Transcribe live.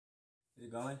Is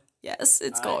it going? Yes,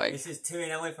 it's going. This is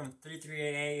 2-8 from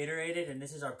 338A iterated, and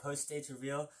this is our post-stage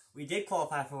reveal. We did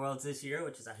qualify for Worlds this year,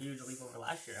 which is a huge leap over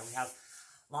last year, and we have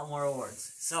a lot more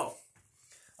awards. So,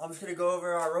 I'm just going to go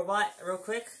over our robot real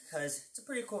quick, because it's a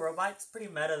pretty cool robot. It's pretty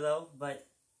meta, though, but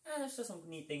there's still some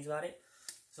neat things about it.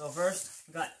 So first,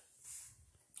 we got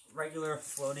regular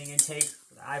floating intake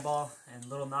with the eyeball and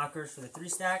little knockers for the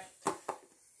 3-stack.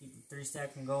 Keep the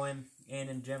 3-stack from going in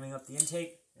and jamming up the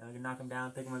intake. And we can knock them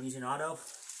down, pick them up using auto.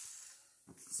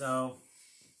 So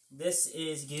this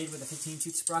is geared with a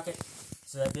 15-tooth sprocket.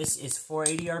 So that this is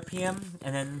 480 RPM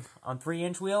and then on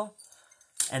 3-inch wheel.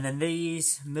 And then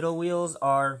these middle wheels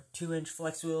are 2-inch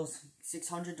flex wheels,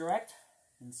 600 direct.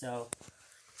 And so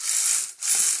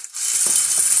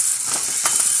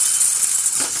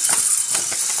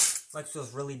flex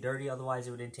wheel's really dirty, otherwise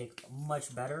it would intake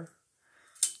much better.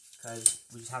 Because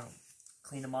we just haven't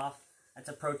cleaned them off. That's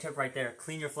a pro tip right there.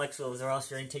 Clean your flex wheels or else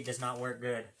your intake does not work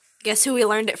good. Guess who we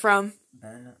learned it from?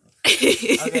 Ben.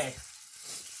 Okay.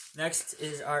 Next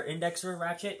is our indexer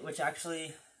ratchet, which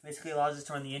actually basically allows us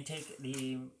to run the intake,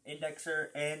 the indexer,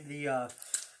 and the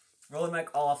roller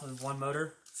mech all off of one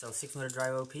motor. So 6-motor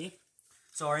drive OP.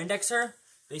 So our indexer,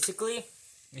 basically,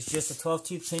 is just a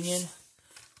 12-tooth pinion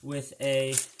with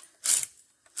a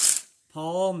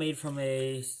pawl made from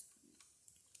a,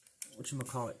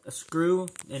 a screw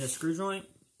and a screw joint.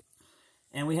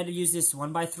 And we had to use this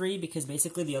 1x3 because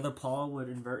basically the other pawl would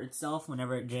invert itself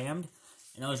whenever it jammed.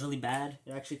 And that was really bad.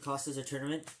 It actually cost us a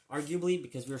tournament, arguably,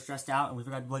 because we were stressed out and we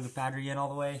forgot to plug the battery in all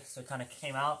the way. So it kind of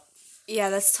came out. Yeah,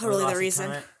 that's totally the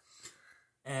reason.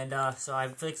 And so I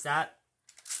fixed that.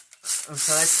 And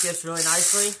so that skips really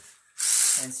nicely.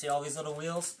 And see all these little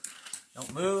wheels?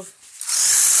 Don't move.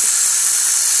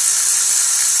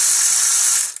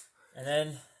 And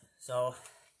then, so,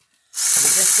 put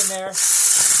the disc in there.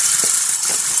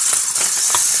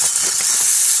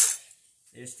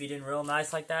 They just feed in real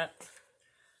nice like that.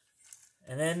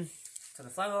 And then, turn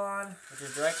the flywheel on, which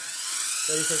is direct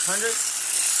 3600.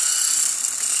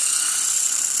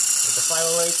 With the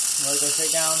flywheel weight, let it go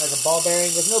straight down. There's a ball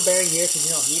bearing. There's no bearing here because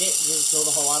you don't need it. You just throw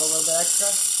the whole lot a little bit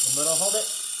extra. The middle hold it.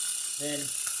 Then,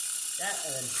 that,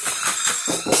 and then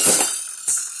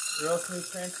real smooth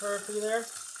transfer through there.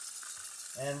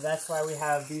 And that's why we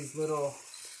have these little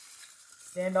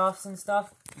standoffs and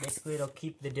stuff. Basically, it'll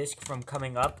keep the disc from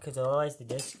coming up, because otherwise the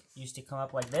disc used to come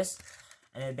up like this.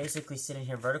 And it basically sit in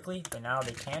here vertically, but now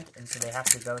they can't, and so they have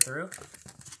to go through.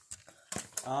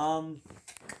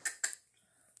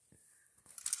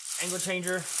 Angle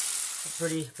changer,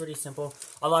 pretty simple.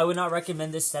 Although I would not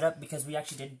recommend this setup because we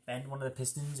actually did bend one of the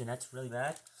pistons, and that's really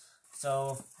bad.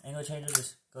 So, angle changer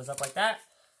just goes up like that.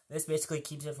 This basically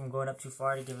keeps it from going up too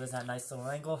far to give us that nice little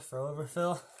angle for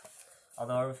overfill.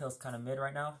 Although overfill's kind of mid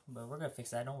right now, but we're going to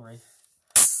fix that, don't worry.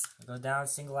 It goes down,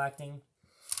 single acting.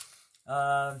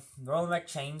 The roller mech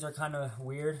chains are kind of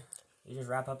weird. They just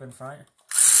wrap up in front.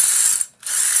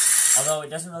 Although it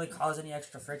doesn't really cause any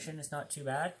extra friction, it's not too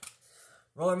bad.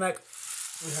 Roller mech,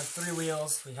 we have 3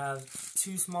 wheels. We have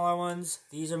 2 smaller ones.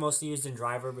 These are mostly used in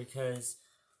driver because,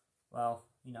 well,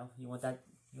 you know, you want to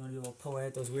be able to pull in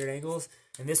at those weird angles.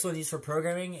 And this one's used for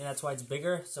programming, and that's why it's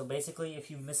bigger. So basically, if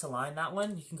you misalign that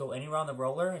one, you can go anywhere on the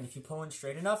roller, and if you pull in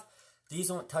straight enough, these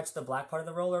won't touch the black part of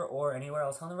the roller or anywhere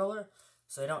else on the roller.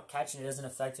 So they don't catch, and it doesn't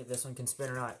affect if this one can spin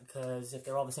or not. Because if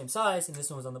they're all the same size, and this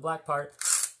one was on the black part,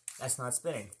 that's not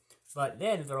spinning. But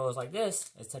then, if the roller's like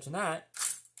this, it's touching that,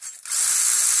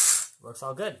 works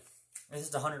all good. This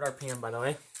is 100 RPM, by the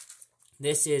way.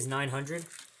 This is 900.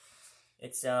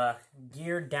 It's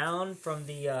geared down from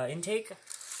the intake,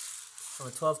 from a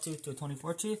 12-tooth to a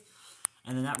 24-tooth.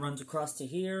 And then that runs across to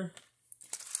here.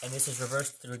 And this is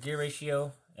reversed through a gear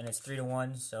ratio, and it's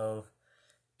 3-to-1, so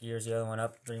gears the other one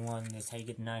up, 3-1. That's how you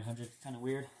get to 900. Kind of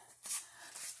weird.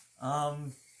 Oh,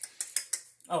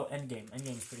 endgame.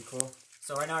 Endgame is pretty cool.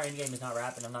 So right now our endgame is not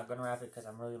wrapping. I'm not going to wrap it because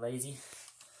I'm really lazy.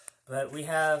 But we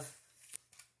have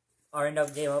our end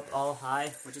up game up all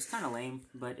high, which is kind of lame,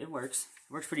 but it works.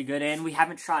 It works pretty good, and we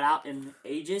haven't shot out in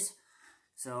ages,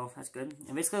 so that's good.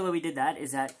 And basically the way we did that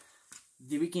is that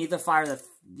we can either fire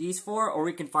these 4, or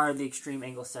we can fire the extreme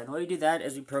angle set. And the way we do that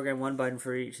is we program one button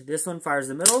for each. This one fires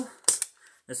the middle,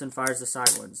 this one fires the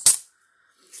side ones.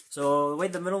 So the way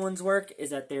the middle ones work is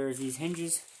that there's these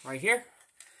hinges right here,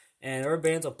 and the rubber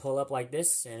bands will pull up like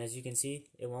this, and as you can see,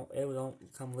 it won't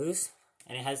come loose.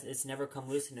 And it's never come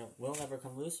loose, and it will never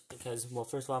come loose because, well,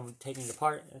 first of all, I'm taking it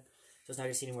apart, so it's not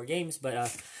just any more games.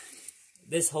 But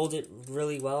this holds it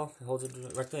really well. It holds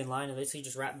it directly in line, and basically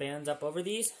just wrap bands up over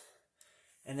these.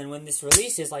 And then when this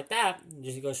releases like that,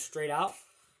 just goes straight out.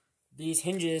 These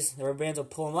hinges, the rubber bands will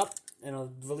pull them up, and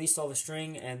it'll release all the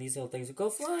string, and these little things will go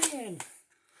flying.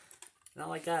 Not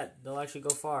like that. They'll actually go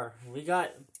far. We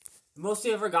got, the most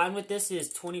we've ever gotten with this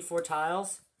is 24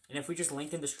 tiles. And if we just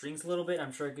lengthen the strings a little bit,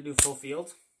 I'm sure I could do full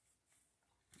field.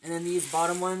 And then these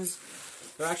bottom ones,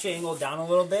 they're actually angled down a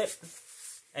little bit.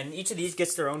 And each of these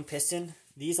gets their own piston.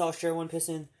 These all share one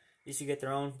piston. These should get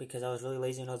their own because I was really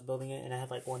lazy when I was building it. And I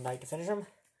had like one night to finish them.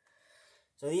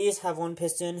 So these have one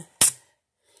piston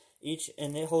each.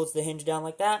 And it holds the hinge down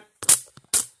like that.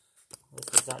 Let's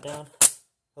put that down.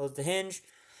 Holds the hinge.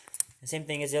 The same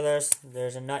thing as the others.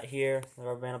 There's a nut here. The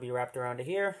rubber band will be wrapped around to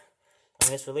here.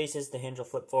 When this releases, the hinge will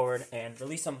flip forward and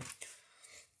release them.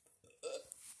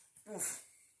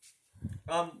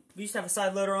 We used to have a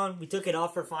side loader on. We took it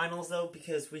off for finals though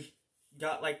because we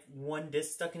got like one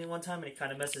disc stuck in it one time and it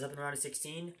kind of messes up in round of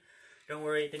 16. Don't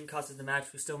worry, it didn't cost us the match.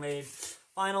 We still made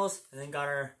finals and then got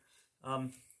our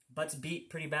butts beat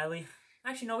pretty badly.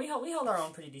 Actually, no, we held our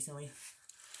own pretty decently.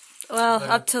 Well, but,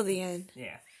 up till the end.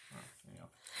 Yeah.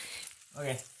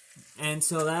 Okay, and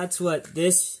so that's what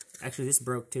this, actually this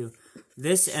broke too.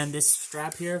 This and this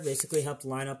strap here basically help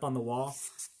line up on the wall.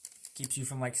 Keeps you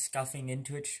from like scuffing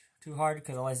into it too hard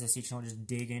because otherwise the seat will just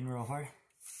dig in real hard.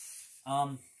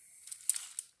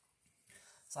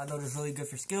 Side loader is really good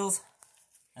for skills.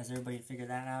 Has everybody figured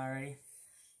that out already?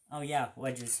 Oh yeah,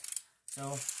 wedges.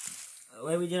 So the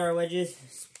way we did our wedges,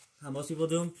 how most people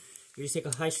do them, we just take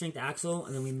a high strength axle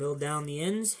and then we mill down the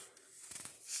ends.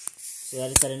 So that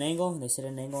is at an angle, and they sit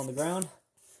at an angle on the ground.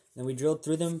 Then we drilled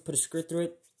through them, put a screw through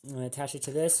it, and attach it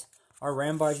to this. Our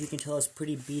ram bars, you can tell, is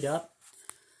pretty beat up.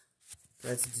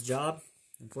 That's its job,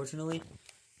 unfortunately.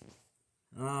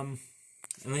 And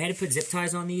we had to put zip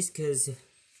ties on these because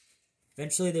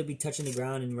eventually they'd be touching the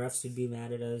ground and refs would be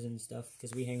mad at us and stuff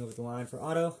because we hang over the line for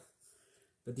auto.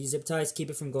 But these zip ties keep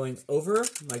it from going over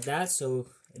like that, so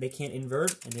they can't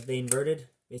invert. And if they inverted,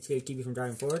 basically keep you from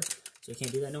driving forward, so you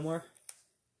can't do that no more.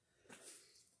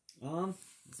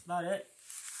 That's about it.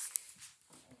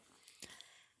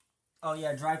 Oh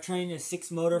yeah, drivetrain is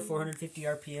 6 motor, 450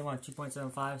 RPM on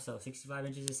 2.75, so 65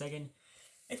 inches a second.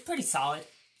 It's pretty solid.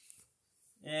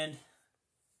 And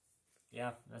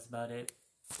yeah, that's about it.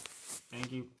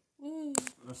 Thank you.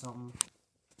 Or something.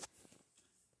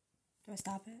 Do I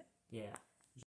stop it? Yeah.